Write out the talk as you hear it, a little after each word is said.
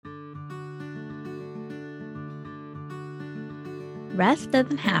Rest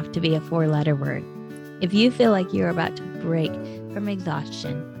doesn't have to be a 4-letter word. If you feel like you're about to break from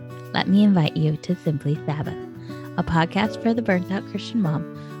exhaustion, let me invite you to Simply Sabbath, a podcast for the burnt-out Christian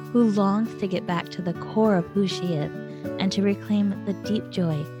mom who longs to get back to the core of who she is and to reclaim the deep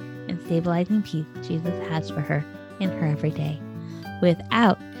joy and stabilizing peace Jesus has for her in her everyday,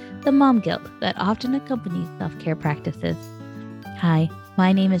 without the mom guilt that often accompanies self-care practices. Hi,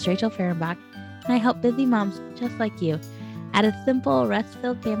 my name is Rachel Fehrenbach, and I help busy moms just like you add a simple,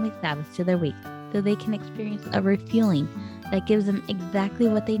 rest-filled family Sabbath to their week so they can experience a refueling that gives them exactly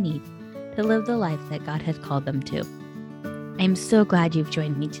what they need to live the life that God has called them to. I am so glad you've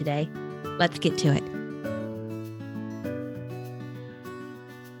joined me today. Let's get to it.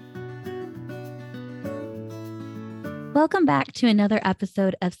 Welcome back to another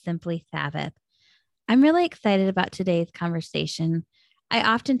episode of Simply Sabbath. I'm really excited about today's conversation. I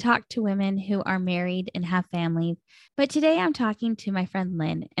often talk to women who are married and have families, but today I'm talking to my friend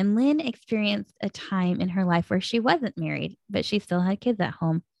Lynn, and Lynn experienced a time in her life where she wasn't married, but she still had kids at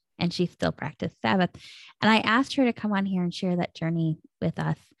home and she still practiced Sabbath. And I asked her to come on here and share that journey with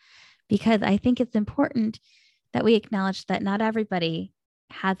us because I think it's important that we acknowledge that not everybody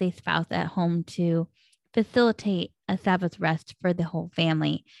has a spouse at home to facilitate a Sabbath rest for the whole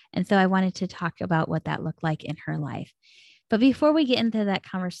family. And so I wanted to talk about what that looked like in her life. But before we get into that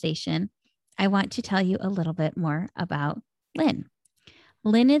conversation, I want to tell you a little bit more about Lynn.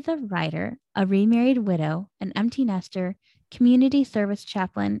 Lynn is a writer, a remarried widow, an empty nester, community service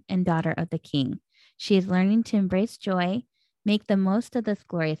chaplain, and daughter of the King. She is learning to embrace joy, make the most of this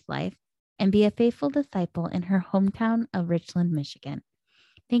glorious life, and be a faithful disciple in her hometown of Richland, Michigan.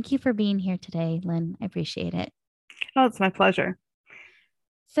 Thank you for being here today, Lynn. I appreciate it. Oh, it's my pleasure.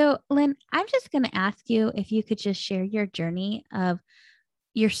 So, Lynn, I'm just going to ask you if you could just share your journey of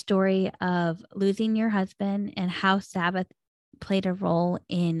your story of losing your husband and how Sabbath played a role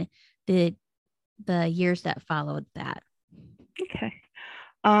in the years that followed that. Okay.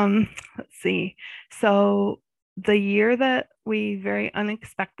 Let's see. So the year that we very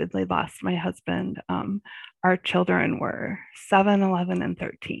unexpectedly lost my husband, our children were 7, 11, and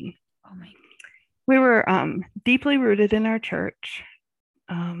 13. Oh my. We were deeply rooted in our church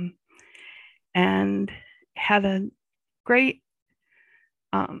and had a great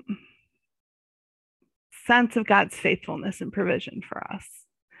sense of God's faithfulness and provision for us.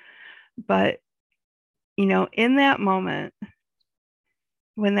 But, in that moment,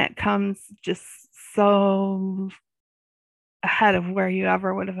 when that comes just so ahead of where you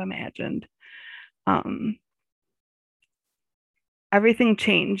ever would have imagined, everything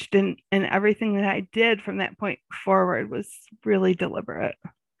changed, and everything that I did from that point forward was really deliberate.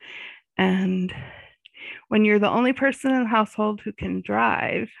 And when you're the only person in the household who can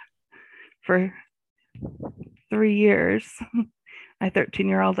drive for 3 years, my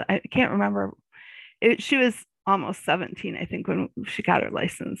 13-year-old, I can't remember, she was almost 17, I think, when she got her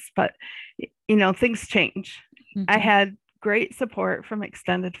license, but things change. Mm-hmm. I had great support from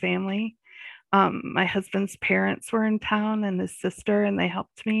extended family. My husband's parents were in town and his sister, and they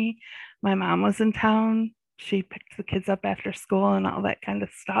helped me. My mom was in town. She picked the kids up after school and all that kind of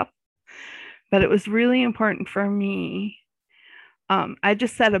stuff. But it was really important for me. I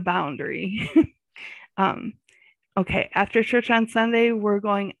just set a boundary. Okay, after church on Sunday, we're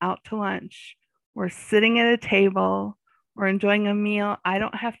going out to lunch. We're sitting at a table. We're enjoying a meal. I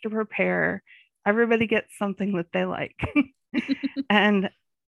don't have to prepare. Everybody gets something that they like. And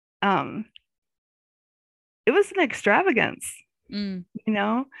it was an extravagance,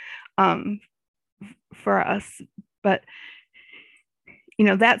 for us. But,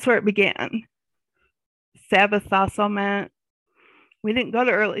 that's where it began. Sabbath also meant we didn't go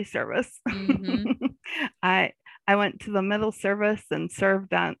to early service. Mm-hmm. I went to the middle service and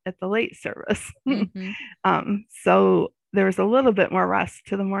served at the late service. Mm-hmm. So there was a little bit more rest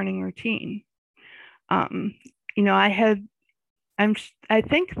to the morning routine. I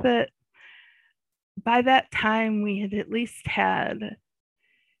think that by that time we had at least had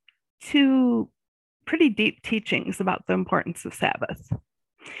 2 pretty deep teachings about the importance of Sabbath.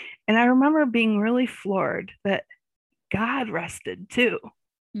 And I remember being really floored that God rested too.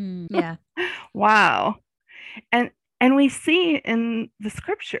 Yeah. Wow. And we see in the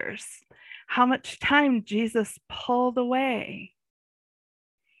scriptures how much time Jesus pulled away,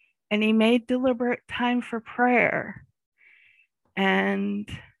 and he made deliberate time for prayer. And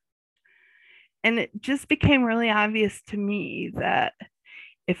it just became really obvious to me that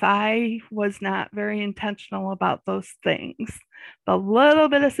if I was not very intentional about those things, the little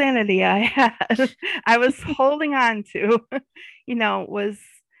bit of sanity I had, I was holding on to, was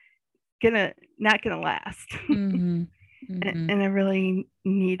not gonna last. Mm-hmm. Mm-hmm. and I really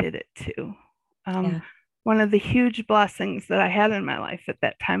needed it too. Um, Yeah. one of the huge blessings that I had in my life at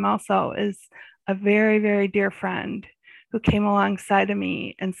that time also is a very, very dear friend who came alongside of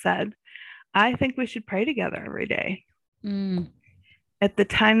me and said, I think we should pray together every day. Mm. At the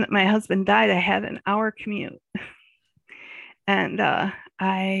time that my husband died, I had an hour commute, and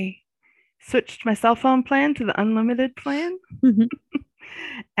I switched my cell phone plan to the unlimited plan.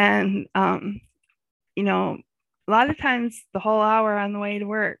 And, you know, a lot of times the whole hour on the way to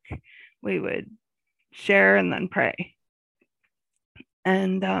work, we would share and then pray.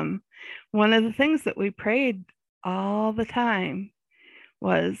 And one of the things that we prayed all the time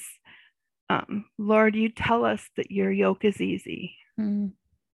was, Lord, you tell us that your yoke is easy. Mm.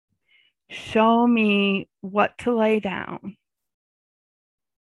 Show me what to lay down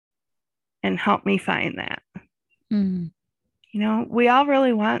and help me find that. Mm. We all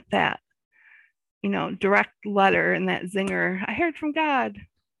really want that, direct letter and that zinger. I heard from God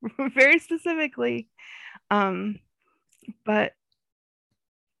very specifically. Um, but,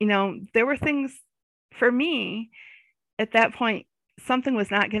 there were things for me at that point, something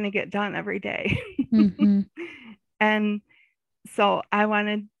was not going to get done every day. Mm-hmm. And so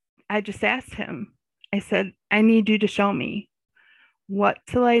I just asked him, I said, I need you to show me what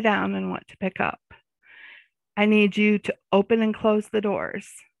to lay down and what to pick up. I need you to open and close the doors.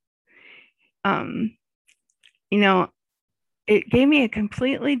 Um, you know, it gave me a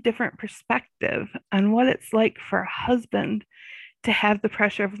completely different perspective on what it's like for a husband to have the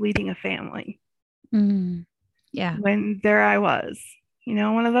pressure of leading a family. Mm. Yeah. When there I was,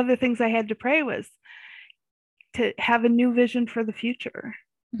 one of the other things I had to pray was to have a new vision for the future.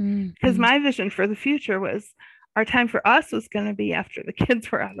 Because Mm-hmm. my vision for the future was our time for us was going to be after the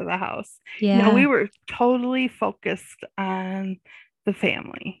kids were out of the house. We Yeah. were totally focused on the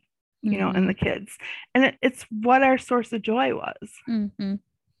family, and Mm-hmm. the kids. And it's what our source of joy was. Mm-hmm.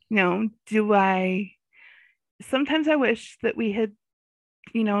 Sometimes I wish that we had,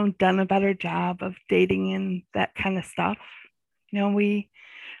 done a better job of dating and that kind of stuff.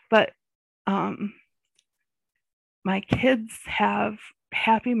 But um, my kids have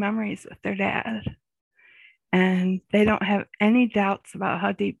happy memories with their dad, and they don't have any doubts about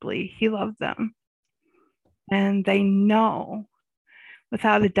how deeply he loved them. And they know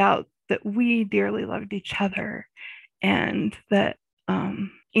without a doubt that we dearly loved each other, and that,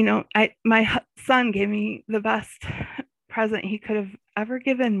 my son gave me the best present he could have ever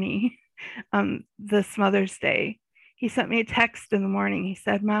given me this Mother's Day. He sent me a text in the morning. He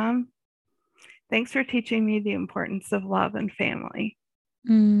said, Mom, thanks for teaching me the importance of love and family.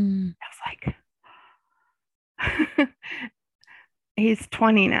 Mm. I was like, he's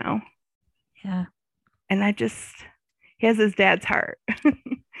 20 now. Yeah. And he has his dad's heart.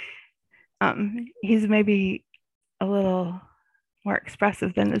 He's maybe a little more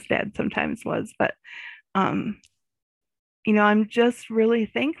expressive than his dad sometimes was, but, I'm just really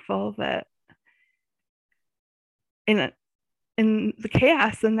thankful that in in the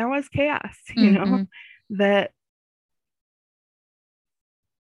chaos, and there was chaos, Mm-hmm. that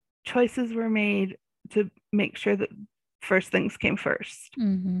choices were made to make sure that first things came first.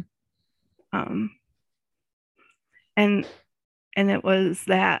 Mm-hmm. Um, and it was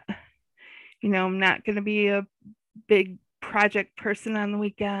that, I'm not going to be a big project person on the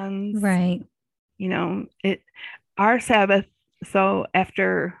weekends. Right. It our Sabbath. So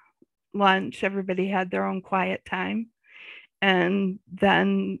after lunch, everybody had their own quiet time, and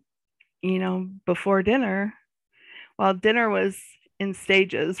then, before dinner, well, dinner was in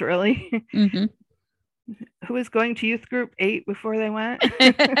stages, really. Mm-hmm. Who was going to youth group ate before they went.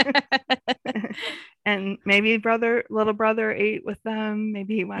 And maybe little brother ate with them.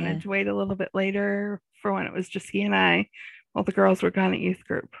 Maybe he wanted Yeah. to wait a little bit later for when it was just he and I, while the girls were gone at youth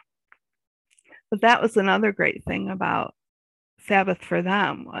group. But that was another great thing about Sabbath for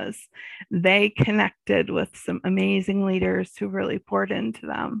them, was they connected with some amazing leaders who really poured into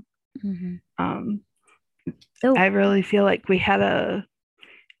them. Mm-hmm. Um, So I really feel like we had a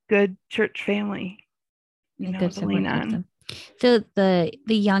good church family, a good to lean support on. system. So the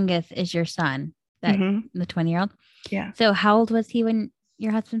youngest is your son, that Mm-hmm. the 20-year-old. Yeah. So how old was he when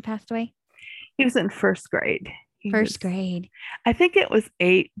your husband passed away? He was in first grade. He was, First grade. I think it was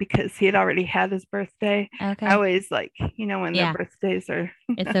 8 because he had already had his birthday. I Okay. always like, when their Yeah. birthdays are.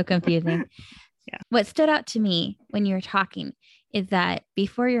 It's so confusing. Yeah. What stood out to me when you were talking is that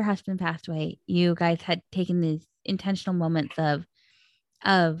before your husband passed away, you guys had taken these intentional moments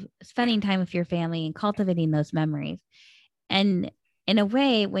of spending time with your family and cultivating those memories. And in a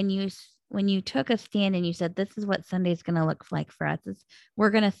way, when you took a stand and you said, this is what Sunday is going to look like for us, is we're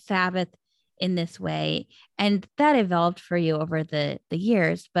going to Sabbath in this way. And that evolved for you over the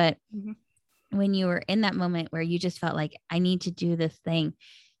years. But Mhm. when you were in that moment where you just felt like, I need to do this thing,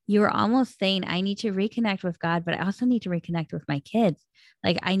 you were almost saying, I need to reconnect with God, but I also need to reconnect with my kids.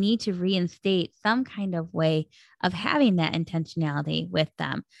 Like, I need to reinstate some kind of way of having that intentionality with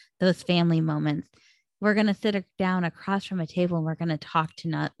them, those family moments. We're going to sit down across from a table and we're going to talk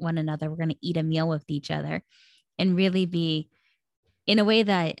to one another. We're going to eat a meal with each other and really be in a way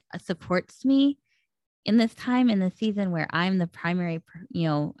that supports me in this time in the season where I'm the primary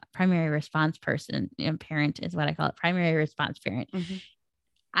response person, parent is what I call it, primary response parent. Mm-hmm.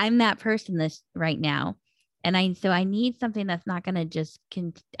 I'm that person this right now. And I need something that's not going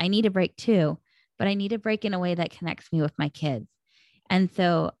to I need a break too, but I need a break in a way that connects me with my kids. And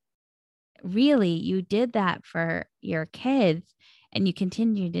so really you did that for your kids and you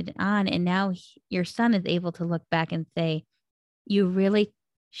continued it on. And now your son is able to look back and say, you really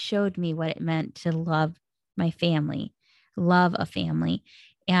showed me what it meant to love my family, love a family.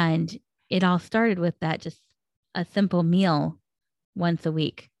 And it all started with that, just a simple meal once a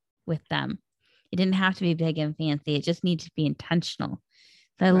week with them. It didn't have to be big and fancy. It just needed to be intentional.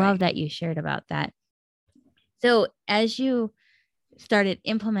 So I love that you shared about that. So as you started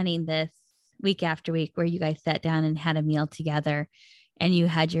implementing this week after week, where you guys sat down and had a meal together and you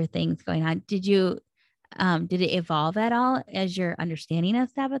had your things going on, did it evolve at all as your understanding of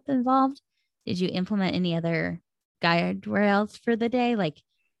Sabbath evolved? Did you implement any other guardrails for the day? Like,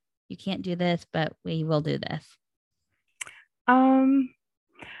 you can't do this, but we will do this.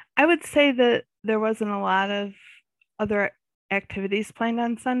 I would say that there wasn't a lot of other activities planned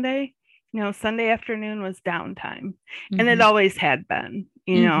on Sunday. Sunday afternoon was downtime, and it always had been.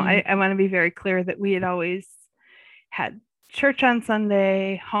 I want to be very clear that we had always had church on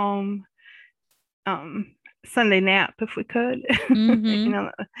Sunday, home, Sunday nap if we could,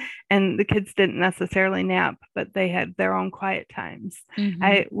 and the kids didn't necessarily nap, but they had their own quiet times.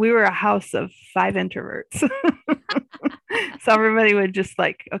 We were a house of 5 introverts. So everybody would just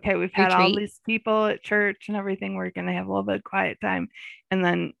like, okay, we've had all these people at church and everything. We're going to have a little bit of quiet time. And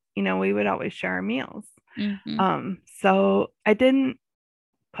then, we would always share our meals. So I didn't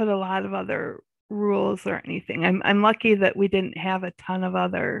put a lot of other rules or anything. I'm lucky that we didn't have a ton of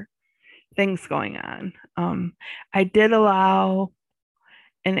other things going on. I did allow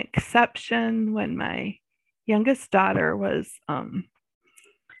an exception when my youngest daughter was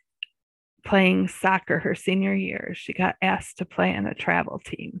playing soccer her senior year. She got asked to play on a travel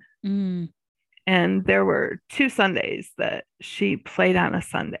team. And there were 2 Sundays that she played on a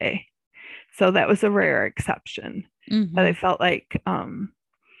Sunday. So that was a rare exception. But I felt like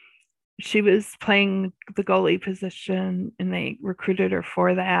she was playing the goalie position and they recruited her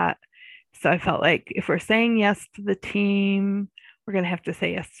for that. So I felt like if we're saying yes to the team, we're going to have to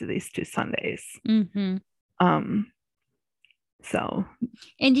say yes to these 2 Sundays. So.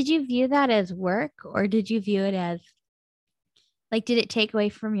 And did you view that as work, or did you view it as, like, did it take away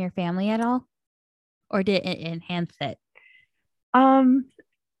from your family at all? Or did it enhance it?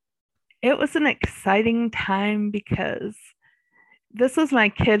 It was an exciting time because this was my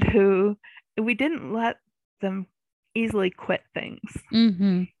kid who we didn't let them easily quit things.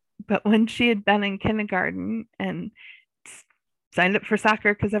 But when she had been in kindergarten and signed up for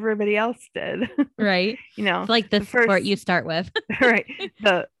soccer because everybody else did, right? It's like the sport you start with, right?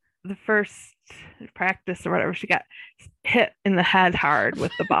 The first practice or whatever, she got hit in the head hard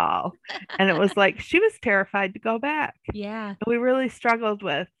with the ball, and it was like she was terrified to go back. Yeah, and we really struggled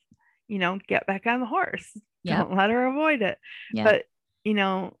with, get back on the horse. Don't let her avoid it. But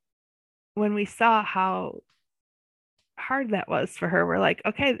when we saw how hard that was for her, we're like,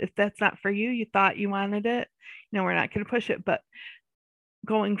 okay, if that's not for you, you thought you wanted it, we're not going to push it. But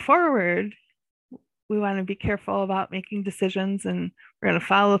going forward, we want to be careful about making decisions, and we're going to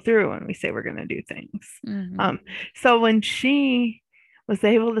follow through when we say we're going to do things. So when she was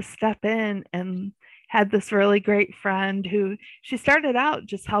able to step in and had this really great friend who she started out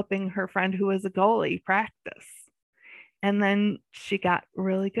just helping her friend who was a goalie practice, and then she got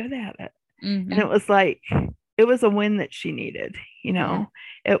really good at it. And it was like, it was a win that she needed.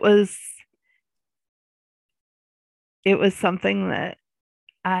 It was something that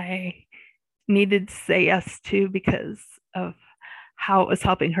I needed to say yes to because of how it was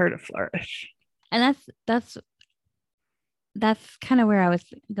helping her to flourish. And that's kind of where I was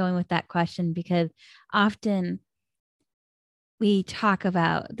going with that question, because often we talk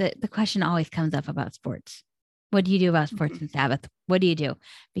about the question always comes up about sports. What do you do about sports and Sabbath? What do you do?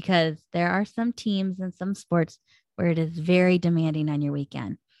 Because there are some teams and some sports where it is very demanding on your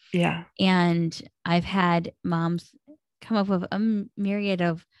weekend. Yeah. And I've had moms come up with a myriad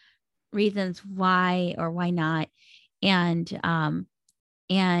of reasons why or why not. And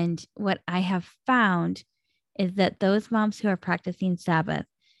what I have found is that those moms who are practicing Sabbath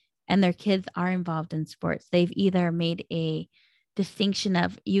and their kids are involved in sports, they've either made a distinction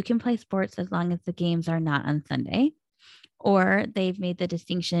of you can play sports as long as the games are not on Sunday, or they've made the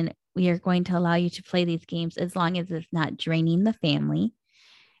distinction we are going to allow you to play these games as long as it's not draining the family,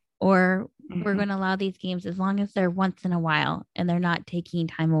 or we're Mm-hmm. going to allow these games as long as they're once in a while and they're not taking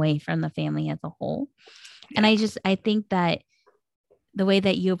time away from the family as a whole. And Yeah. I think that the way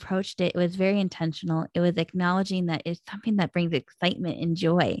that you approached it, it was very intentional. It was acknowledging that it's something that brings excitement and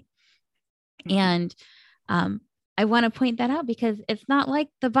joy. Mm-hmm. And um, I want to point that out because it's not like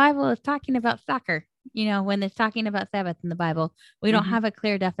the Bible is talking about soccer. When it's talking about Sabbath in the Bible, we don't Mm-hmm. have a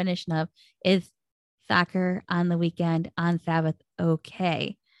clear definition of is soccer on the weekend on Sabbath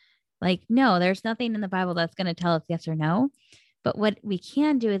okay? Like, no, there's nothing in the Bible that's going to tell us yes or no. But what we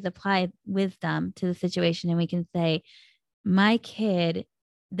can do is apply wisdom to the situation, and we can say, my kid,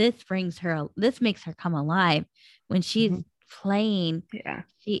 this makes her come alive when she's Mm-hmm. playing. Yeah.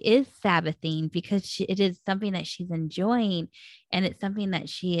 She is Sabbathing because it is something that she's enjoying, and it's something that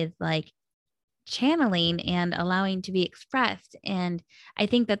she is like channeling and allowing to be expressed. And I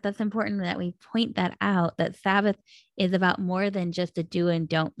think that that's important that we point that out, that Sabbath is about more than just a do and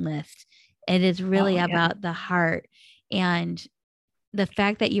don't list. It is really Oh, yeah. about the heart. And the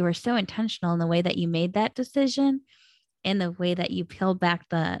fact that you were so intentional in the way that you made that decision and the way that you peeled back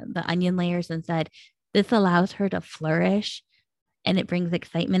the onion layers and said, this allows her to flourish, and it brings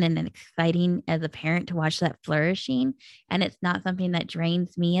excitement and exciting as a parent to watch that flourishing. And it's not something that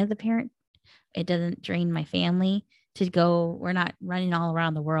drains me as a parent. It doesn't drain my family to go. We're not running all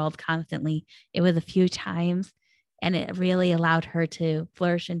around the world constantly. It was a few times, and it really allowed her to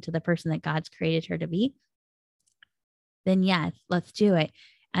flourish into the person that God's created her to be. Then yes, let's do it.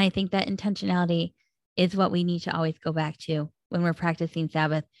 And I think that intentionality is what we need to always go back to when we're practicing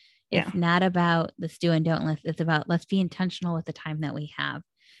Sabbath. Yeah. It's not about the do and don't list. It's about let's be intentional with the time that we have.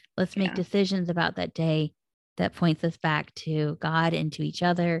 Let's make Yeah. decisions about that day that points us back to God and to each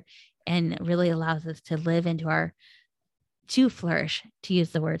other and really allows us to live into our to flourish, to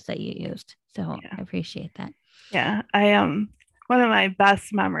use the words that you used. So Yeah. I appreciate that. Yeah. I one of my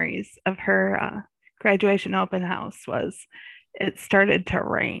best memories of her graduation open house was it started to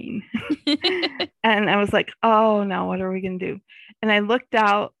rain. And I was like, oh no, what are we gonna do? And I looked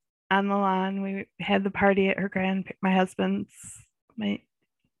out on the lawn. We had the party at my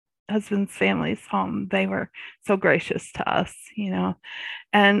husband's family's home. They were so gracious to us,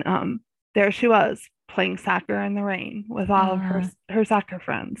 And there she was playing soccer in the rain with all of her uh, her soccer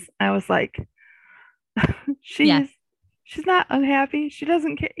friends. I was like, yes, she's she's not unhappy. She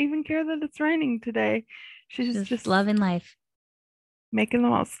doesn't even care that it's raining today. She's just just loving life. making the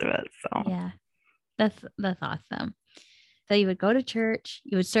most of it. So Yeah, that's awesome. So you would go to church,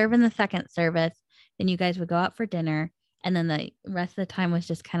 you would serve in the second service, then you guys would go out for dinner, and then the rest of the time was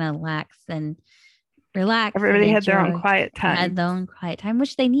just kind of relax and everybody had their own enjoy. quiet They had time. their own quiet time,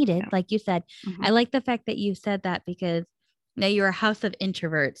 which they needed, Yeah. like you said. Mm-hmm. I like the fact that you said that because now you're a house of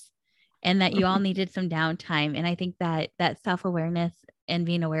introverts and that you all needed some downtime. And I think that that self-awareness and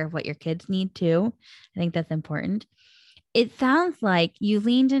being aware of what your kids need too, I think that's important. It sounds like you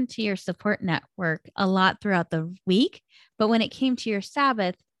leaned into your support network a lot throughout the week, but when it came to your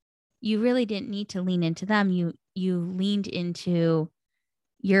Sabbath, you really didn't need to lean into them. You leaned into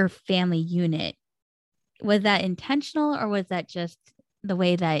your family unit. Was that intentional or was that just the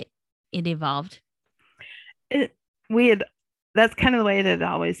way that it evolved? it we had That's kind of the way it had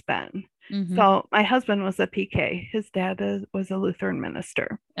always been. Mm-hmm. So my husband was a PK. His was a Lutheran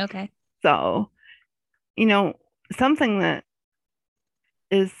minister. Okay. So, you know, something that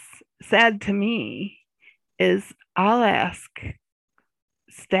is sad to me is I'll ask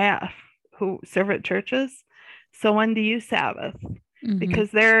staff who serve at churches, so when do you Sabbath? Mm-hmm.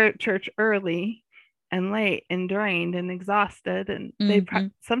 Because they're at church early and late and drained and exhausted, and they Mm-hmm.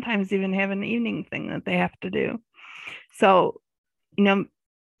 sometimes even have an evening thing that they have to do. So, you know,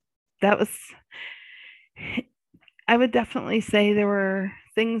 that was, I would definitely say there were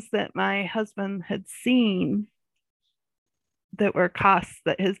things that my husband had seen that were costs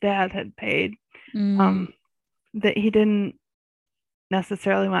that his dad had paid, Mm, um, that he didn't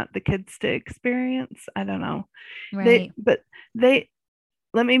necessarily want the kids to experience. I don't know. right. But they,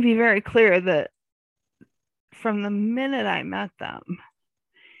 let me be very clear that from the minute I met them,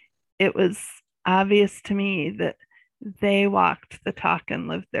 it was obvious to me that they walked the talk and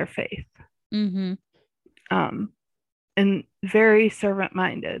lived their faith. Mm-hmm. Um, and very servant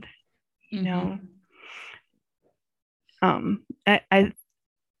minded, you Mm-hmm. know. I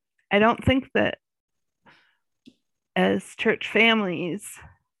I don't think that as church families,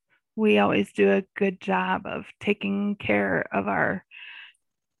 we always do a good job of taking care of our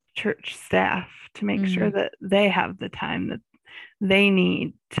church staff to make sure Mm, that they have the time that they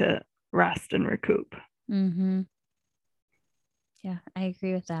need to rest and recoup. mm-hmm. Yeah, I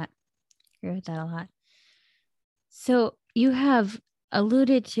agree with that. I agree with that a lot. So you have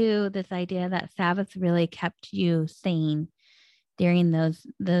alluded to this idea that Sabbath really kept you sane during those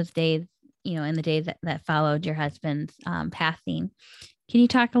days, in the days that followed your husband's passing. Can you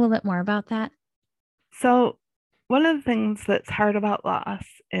talk a little bit more about that? So, one of the things that's hard about loss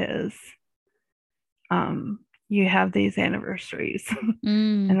is you have these anniversaries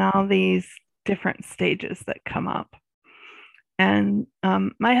Mm. and all these different stages that come up. And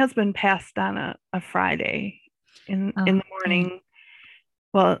my husband passed on a Friday in Oh, the dang. morning.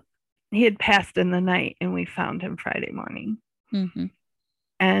 Well, he had passed in the night, and we found him Friday morning. Mm-hmm.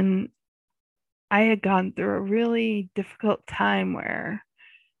 And I had gone through a really difficult time where,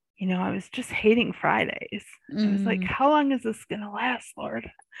 I was just hating Fridays. I was like, Mm, how long is this going to last, Lord?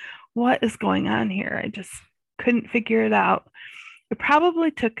 What is going on here? I just couldn't figure it out. It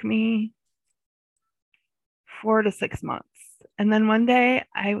probably took me 4 to 6 months. And then one day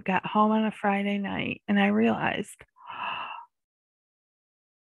I got home on a Friday night and I realized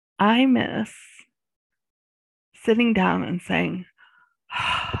I miss sitting down and saying,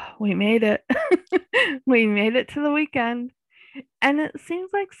 we made it. We made it to the weekend. And it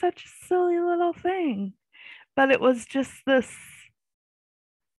seems like such a silly little thing, but it was just this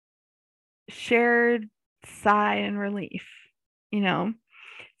shared sigh and relief, you know?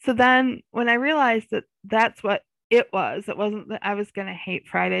 So then when I realized that that's what it wasn't that I was going to hate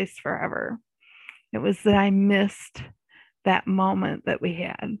Fridays forever. It was that I missed that moment that we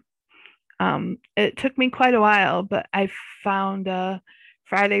had. It took me quite a while, but I found a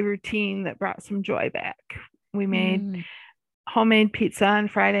Friday routine that brought some joy back. We made mm, homemade pizza on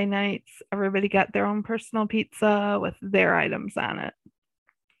Friday nights. Everybody got their own personal pizza with their items on it.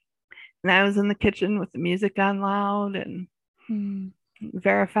 And I was in the kitchen with the music on loud and mm.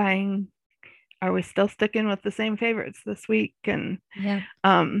 verifying, are we still sticking with the same favorites this week? And Yeah.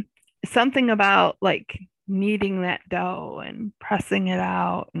 um, something about like kneading that dough and pressing it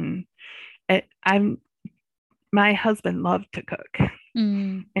out. And I'm my husband loved to cook,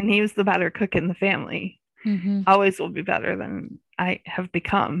 Mm, and he was the better cook in the family. mm-hmm. Always will be better than I have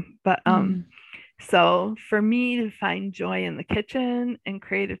become. But Mm, so for me to find joy in the kitchen and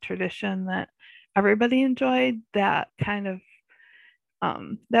create a tradition that everybody enjoyed, that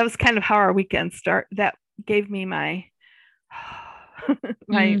was kind of how our weekend start. That gave me my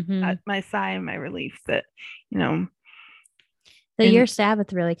mm-hmm. my sigh and my relief that you know So your and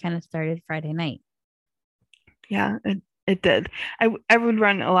Sabbath really kind of started Friday night. yeah, it did. I would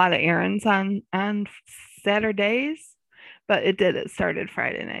run a lot of errands on Saturdays, but it started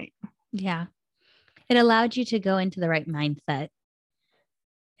Friday night. Yeah. It allowed you to go into the right mindset.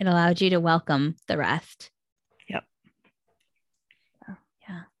 It allowed you to welcome the rest. Yep.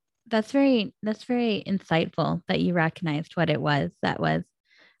 Yeah. That's very insightful that you recognized what it was that was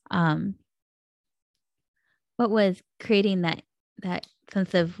um what was creating that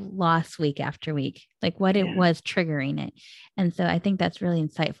sense of loss week after week, like what it Yeah. was triggering it. And so I think that's really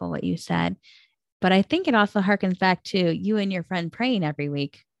insightful what you said. But I think it also harkens back to you and your friend praying every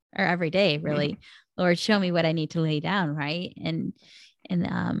week or every day, Mhm. really. Lord, show me what I need to lay down, right? And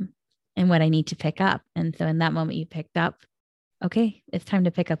and what I need to pick up. And so in that moment you picked up, okay, it's time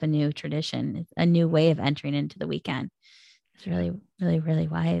to pick up a new tradition, a new way of entering into the weekend. It's really, really, really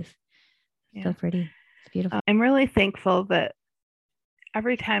wise. So Yeah. pretty. It's beautiful. I'm really thankful that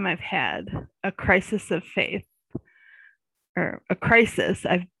every time I've had a crisis of faith or a crisis,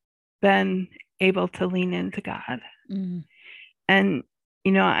 I've been able to lean into God. Mm, And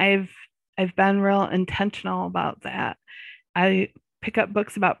I've been real intentional about that. I pick up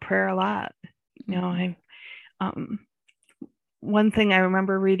books about prayer a lot. mm, I um one thing I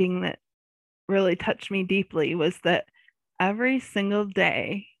remember reading that really touched me deeply was that every single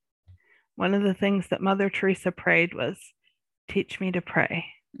day, one of the things that Mother Teresa prayed was, teach me to pray.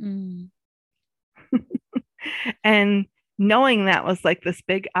 mm, And knowing that was like this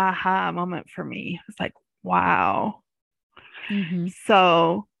big aha moment for me. It's like, wow. mm-hmm,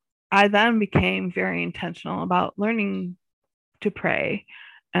 So I then became very intentional about learning to pray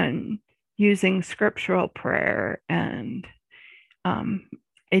and using scriptural prayer. And um,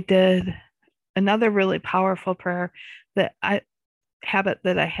 I did another really powerful prayer that I habit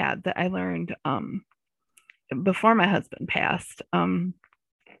that I had that I learned before my husband passed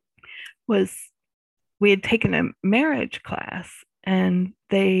was we had taken a marriage class and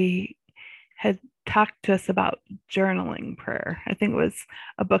they had talked to us about journaling prayer. I think it was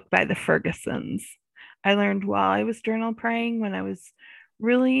a book by the Fergusons. I learned while I was journal praying when I was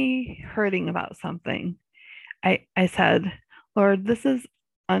really hurting about something. I said, Lord, this is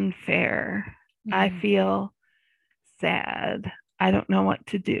unfair. I feel sad. I don't know what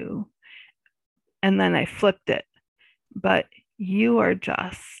to do. And then I flipped it. But you are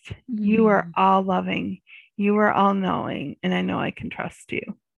just, you are all loving, you are all knowing, and I know I can trust you.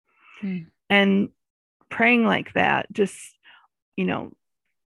 And praying like that, just, you know,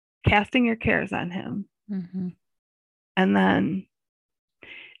 casting your cares on him. And then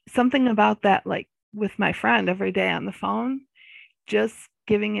something about that, like with my friend every day on the phone, just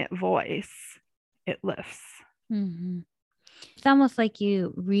giving it voice, it lifts. It's almost like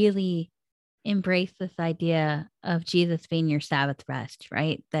you really embrace this idea of Jesus being your Sabbath rest,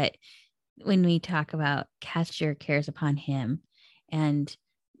 right? That when we talk about cast your cares upon him and,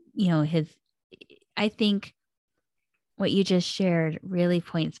 you know, I think what you just shared really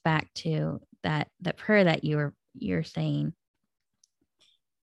points back to that prayer that you're saying,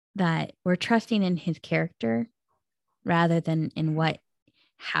 that we're trusting in his character rather than in what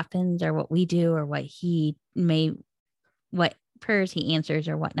happens or what we do or what prayers he answers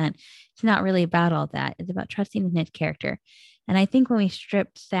or whatnot. It's not really about all that. It's about trusting in his character. And I think when we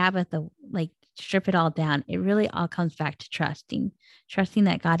strip strip it all down, it really all comes back to trusting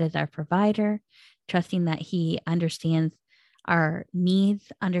that God is our provider, trusting that he understands our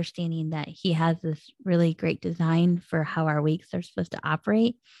needs, understanding that he has this really great design for how our weeks are supposed to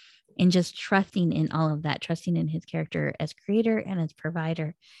operate, and just trusting in all of that, trusting in his character as creator and as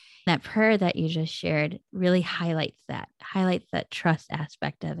provider. That prayer that you just shared really highlights that trust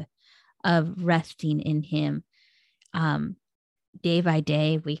aspect of resting in him, day by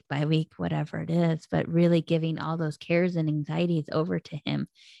day, week by week, whatever it is, but really giving all those cares and anxieties over to him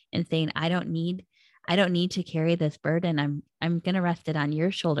and saying, I don't need to carry this burden. I'm going to rest it on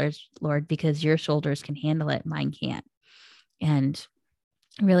your shoulders, Lord, because your shoulders can handle it. Mine can't. And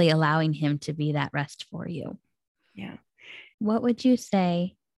really allowing him to be that rest for you. Yeah. What would you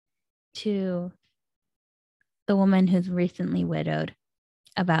say to the woman who's recently widowed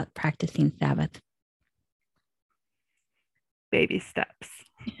about practicing Sabbath? Baby steps.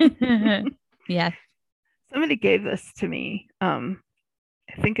 Yes. Somebody gave this to me. I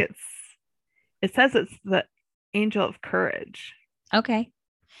think it says it's the angel of courage. Okay.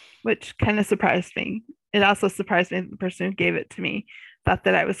 Which kind of surprised me. It also surprised me that the person who gave it to me thought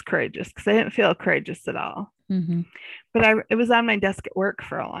that I was courageous, because I didn't feel courageous at all. But it was on my desk at work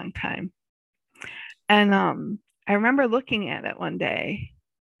for a long time. And I remember looking at it one day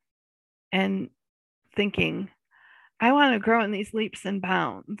and thinking, I want to grow in these leaps and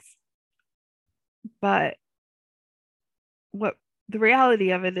bounds. But what the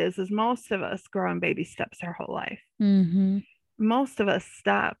reality of it is most of us grow in baby steps our whole life. Most of us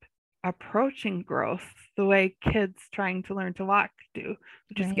stop approaching growth the way kids trying to learn to walk do,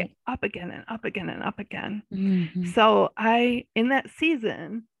 which is get up again and up again and up again. So in that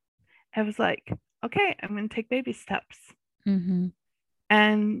season, I was like, okay, I'm going to take baby steps.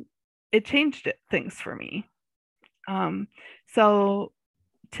 And it changed things for me. So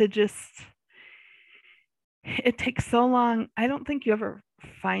to just, it takes so long. I don't think you ever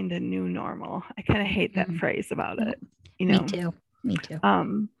find a new normal. I kind of hate that phrase about it. You know? Me too.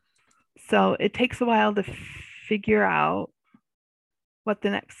 So it takes a while to figure out what the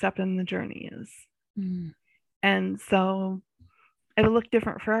next step in the journey is. And so it'll look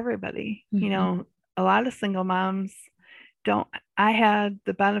different for everybody. You know, a lot of single moms don't. I had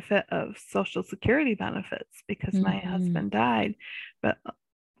the benefit of Social Security benefits because my husband died, but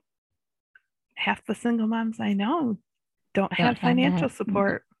half the single moms I know don't have financial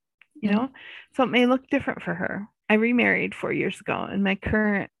support, you know, so it may look different for her. I remarried 4 years ago, and my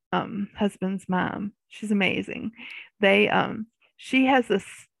current husband's mom, she's amazing. She has this,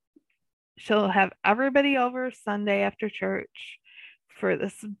 she'll have everybody over Sunday after church for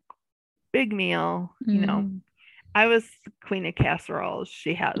this big meal. You know, I was the queen of casseroles.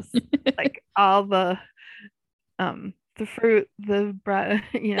 She has like all the fruit, the bread,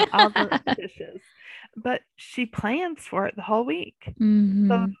 you know, all the dishes. But she plans for it the whole week.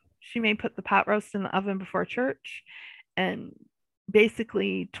 So she may put the pot roast in the oven before church, and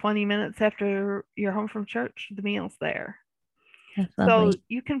basically 20 minutes after you're home from church, the meal's there. So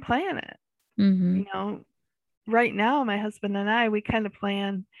you can plan it. You know, right now, my husband and I, we kind of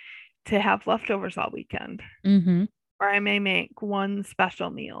plan to have leftovers all weekend. Or I may make one special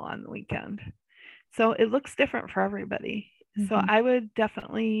meal on the weekend. So it looks different for everybody. So Mm-hmm. I would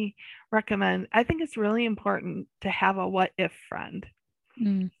definitely recommend, I think it's really important to have a what if friend,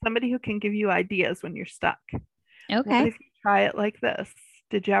 Mm. somebody who can give you ideas when you're stuck. What Okay. if you try it like this?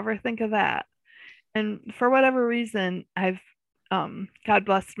 Did you ever think of that? And for whatever reason, I've God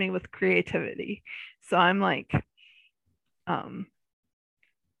blessed me with creativity. So I'm like, um,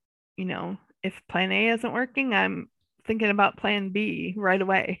 if plan A isn't working, I'm thinking about plan B right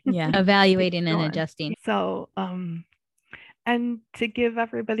away. Yeah. Keep Evaluating and going. adjusting. So, and to give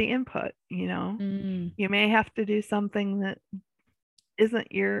everybody input, Mm. you may have to do something that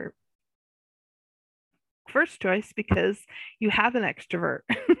isn't your first choice because you have an extrovert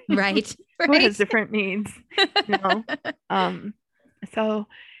Right. who has Right. different needs, you know. Um, so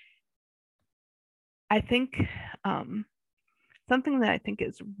I think something that I think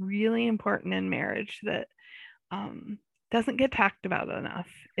is really important in marriage that um, doesn't get talked about enough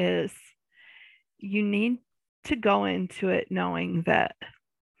is you need to go into it knowing that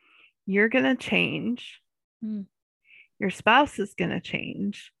you're going to change, Mm. your spouse is going to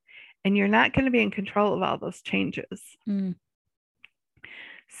change, and you're not going to be in control of all those changes. Mm.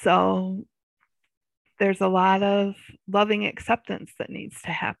 So there's a lot of loving acceptance that needs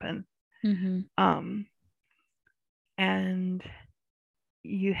to happen. Mm-hmm. Um, and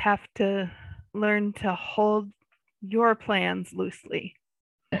you have to learn to hold your plans loosely.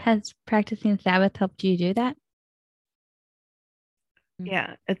 Has practicing Sabbath helped you do that?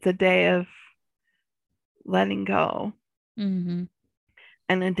 Yeah, it's a day of letting go Mm-hmm.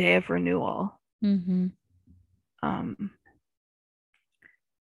 and a day of renewal. Mm-hmm. Um,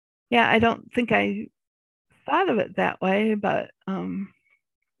 yeah, I don't think I thought of it that way, but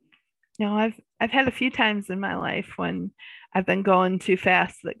I've had a few times in my life when I've been going too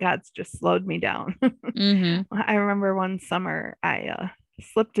fast that God's just slowed me down. Mm-hmm. I remember one summer I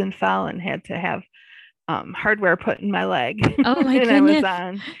slipped and fell and had to have hardware put in my leg, Oh my and I was goodness.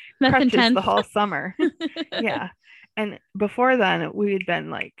 on That's crutches the intense. whole summer. Yeah, and before then we had been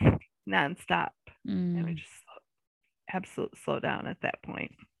like nonstop, and we Mm. just absolutely slow down at that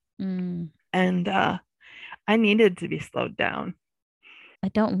point. Mm. And I needed to be slowed down. I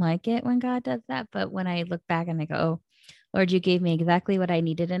don't like it when God does that, but when I look back and I go, oh, Lord, you gave me exactly what I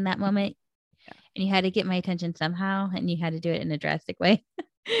needed in that moment. And you had to get my attention somehow, and you had to do it in a drastic way.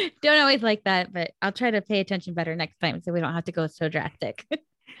 Don't always like that, but I'll try to pay attention better next time so we don't have to go so drastic.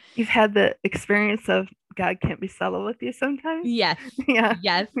 You've had the experience of God can't be subtle with you sometimes. Yes. Yeah,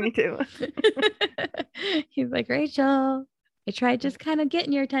 Yes. me too. He's like, Rachel, I tried just kind of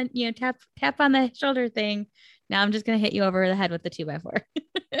getting your attention, tap on the shoulder thing. Now I'm just gonna hit you over the head with the 2x4.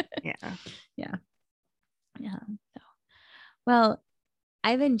 Yeah. Yeah. Yeah. So, well,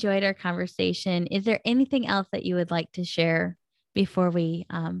 I've enjoyed our conversation. Is there anything else that you would like to share before we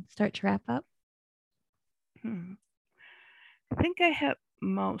start to wrap up? Hmm. I think I hit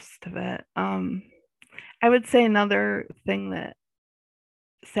most of it. I would say another thing that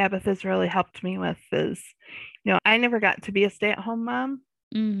Sabbath has really helped me with is, I never got to be a stay-at-home mom.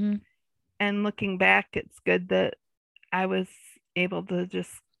 Mm-hmm. And looking back, it's good that I was able to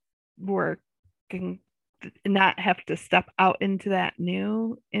just work and not have to step out into that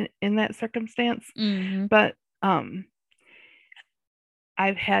new in that circumstance. Mm-hmm. But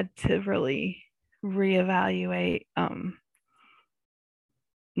I've had to really reevaluate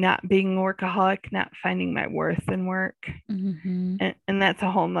not being a workaholic, not finding my worth in work. Mm-hmm. And that's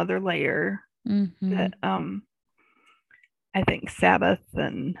a whole nother layer Mm-hmm. that I think Sabbath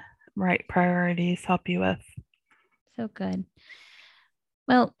and right priorities help you with. So good.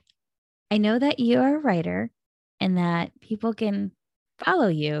 Well, I know that you are a writer and that people can follow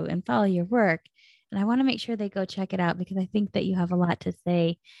you and follow your work. And I want to make sure they go check it out because I think that you have a lot to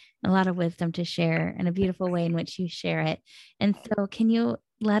say, a lot of wisdom to share, and a beautiful way in which you share it. And so, can you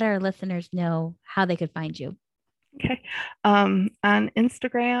let our listeners know how they could find you? Okay. On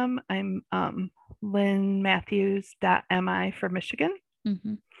Instagram, I'm Lynn Matthews.mi for Michigan.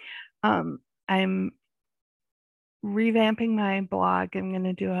 Mm-hmm. I'm revamping my blog. I'm going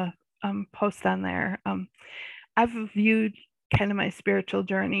to do a post on there. I've viewed kind of my spiritual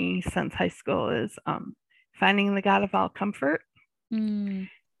journey since high school is finding the God of all comfort. Mm,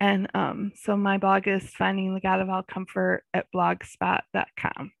 And so my blog is finding the God of all comfort at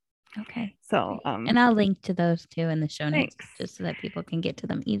blogspot.com. okay. So And I'll link to those too in the show notes thanks. just so that people can get to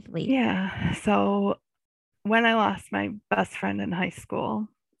them easily. Yeah. So when I lost my best friend in high school,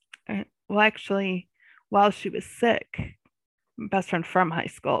 well, actually, while she was sick, best friend from high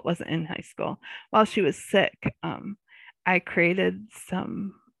school, it wasn't in high school, while she was sick, I created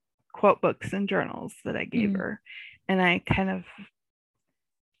some quote books and journals that I gave Mm, her. And I kind of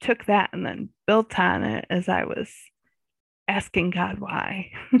took that and then built on it as I was asking God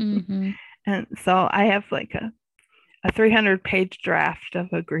why. Mm-hmm. And so I have like a 300-page draft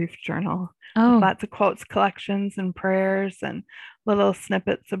of a grief journal with Oh, lots of quotes, collections, and prayers, and little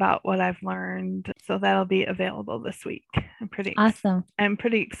snippets about what I've learned. So that'll be available this week. awesome. I'm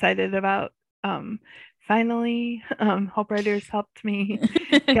pretty excited about. Finally, Hope Writers helped me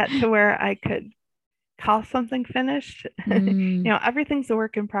get to where I could call something finished. Mm, Everything's a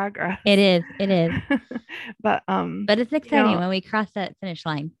work in progress. it is. It is. But But it's exciting when we cross that finish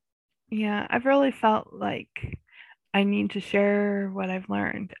line. yeah, I've really felt like I need to share what I've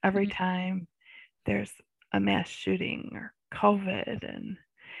learned every Mm, time there's a mass shooting or COVID and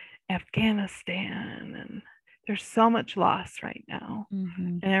Afghanistan, and there's so much loss right now.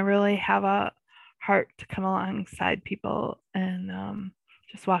 mm-hmm. And I really have a heart to come alongside people and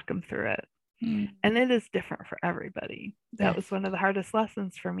just walk them through it. Mm, And it is different for everybody. That yes. was one of the hardest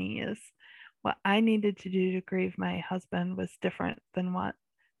lessons for me, is what I needed to do to grieve my husband was different than what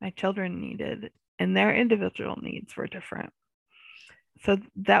my children needed, and their individual needs were different. So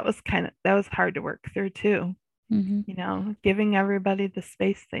that was hard to work through too, Mm-hmm. giving everybody the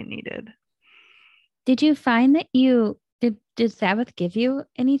space they needed. Did you find that did Sabbath give you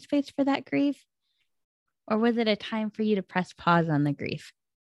any space for that grief? Or was it a time for you to press pause on the grief?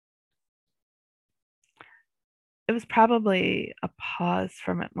 It was probably a pause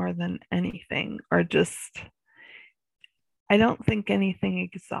from it more than anything, or just, I don't think anything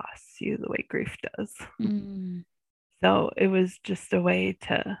exhausts you the way grief does. Mm. So it was just a way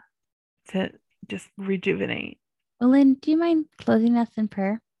to just rejuvenate. Well, Lynn, do you mind closing us in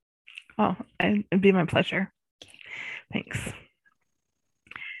prayer? Oh, and it'd be my pleasure. Thanks.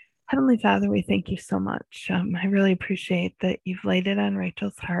 Heavenly Father, we thank you so much. I really appreciate that you've laid it on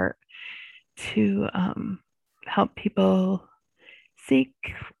Rachel's heart to help people seek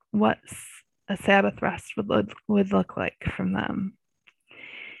what a Sabbath rest would look like from them.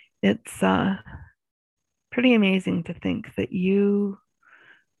 It's pretty amazing to think that you,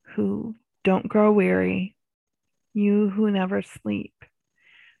 who don't grow weary, you who never sleep,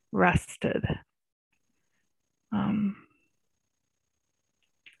 rested. Um,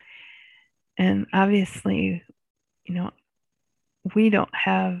 and obviously, you know, we don't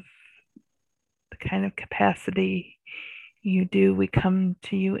have the kind of capacity you do. We come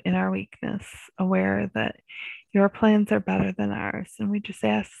to you in our weakness, aware that your plans are better than ours. And we just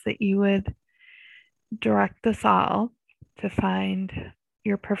ask that you would direct us all to find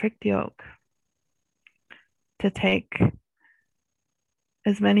your perfect yoke, to take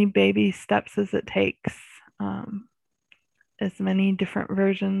as many baby steps as it takes, um, as many different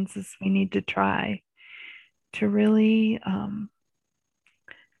versions as we need to try to really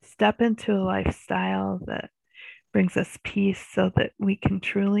step into a lifestyle that brings us peace, so that we can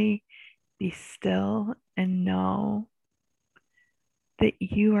truly be still and know that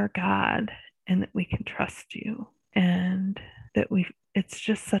you are God, and that we can trust you, and that it's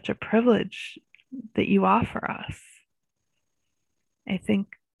just such a privilege that you offer us. I think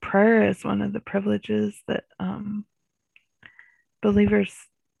prayer is one of the privileges that believers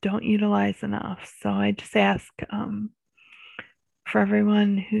don't utilize enough. So I just ask for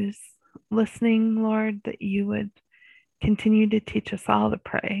everyone who's listening, Lord, that you would continue to teach us all to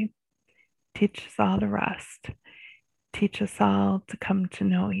pray, teach us all to rest, teach us all to come to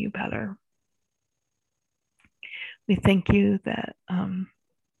know you better. We thank you that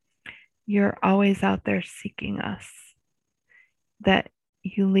you're always out there seeking us, that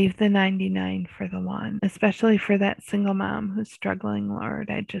you leave the 99 for the one, especially for that single mom who's struggling, Lord.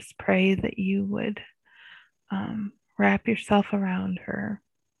 I just pray that you would wrap yourself around her,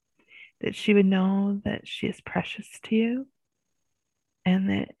 that she would know that she is precious to you, and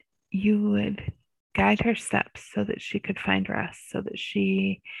that you would guide her steps so that she could find rest, so that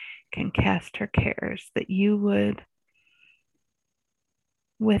she can cast her cares, that you would,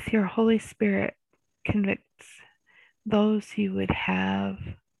 with your Holy Spirit, convict those you would have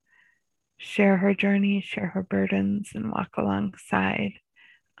share her journey, share her burdens, and walk alongside.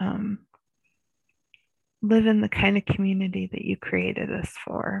 Um, Live in the kind of community that you created us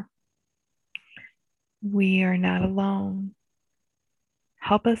for. We are not alone.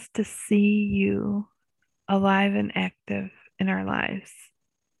 Help us to see you alive and active in our lives,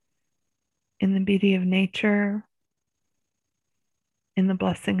 in the beauty of nature, in the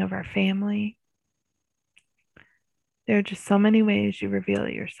blessing of our family. There are just so many ways you reveal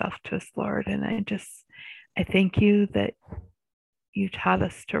yourself to us, Lord. And I thank you that you taught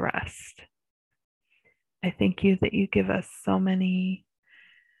us to rest. I thank you that you give us so many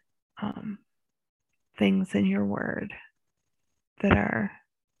um, things in your word that are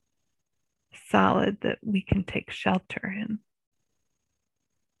solid that we can take shelter in.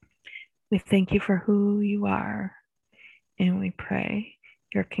 We thank you for who you are, and we pray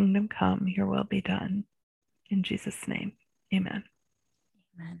your kingdom come, your will be done. In Jesus' name, amen.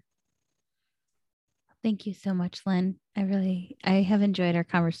 Amen. Thank you so much, Lynn. I have enjoyed our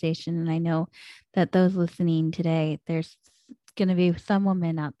conversation. And I know that those listening today, there's going to be some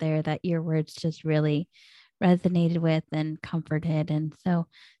women out there that your words just really resonated with and comforted. And so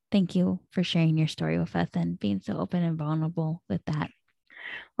thank you for sharing your story with us and being so open and vulnerable with that.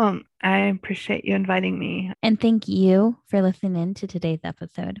 I appreciate you inviting me. And thank you for listening in to today's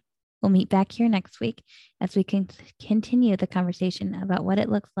episode. We'll meet back here next week as we can continue the conversation about what it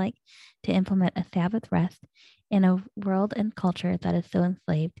looks like to implement a Sabbath rest in a world and culture that is so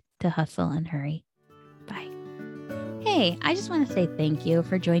enslaved to hustle and hurry. Bye. Hey, I just want to say thank you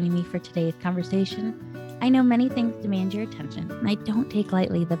for joining me for today's conversation. I know many things demand your attention, and I don't take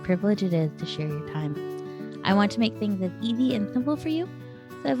lightly the privilege it is to share your time. I want to make things as easy and simple for you,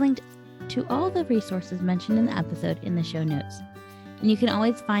 so I've linked to all the resources mentioned in the episode in the show notes. And you can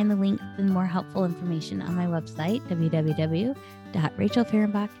always find the links and more helpful information on my website,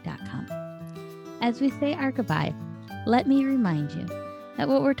 www.rachelfahrenbach.com. As we say our goodbye, let me remind you that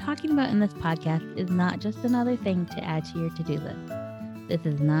what we're talking about in this podcast is not just another thing to add to your to-do list. This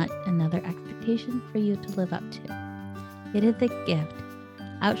is not another expectation for you to live up to. It is a gift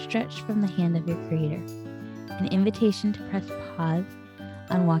outstretched from the hand of your Creator, an invitation to press pause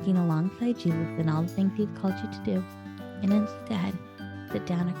on walking alongside Jesus in all the things He's called you to do, and instead sit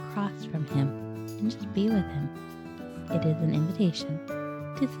down across from Him and just be with Him. It is an invitation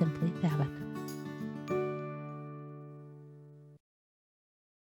to simply Sabbath.